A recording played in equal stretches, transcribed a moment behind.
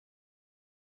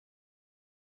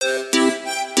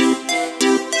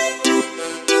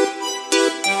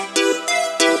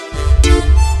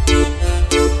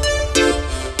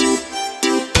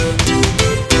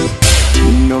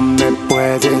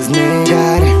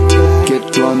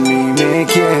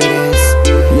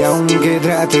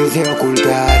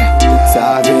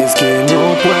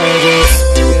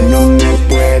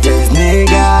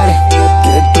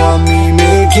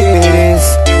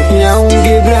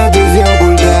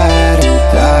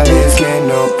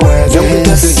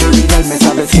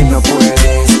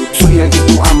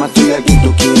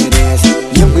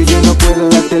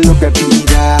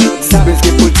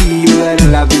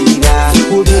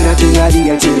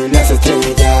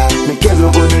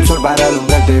solo con el sol para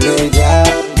alumbrarte bella.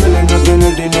 Duele no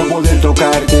tenerte y no poder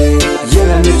tocarte, y en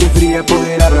la noche fría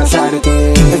poder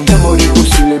abrazarte. Este amor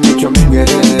imposible me echó a mi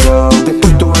guerrero.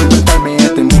 Después tú al enfrentarme a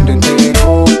este mundo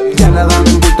entero, ya nada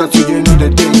me importa si yo no te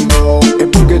tengo.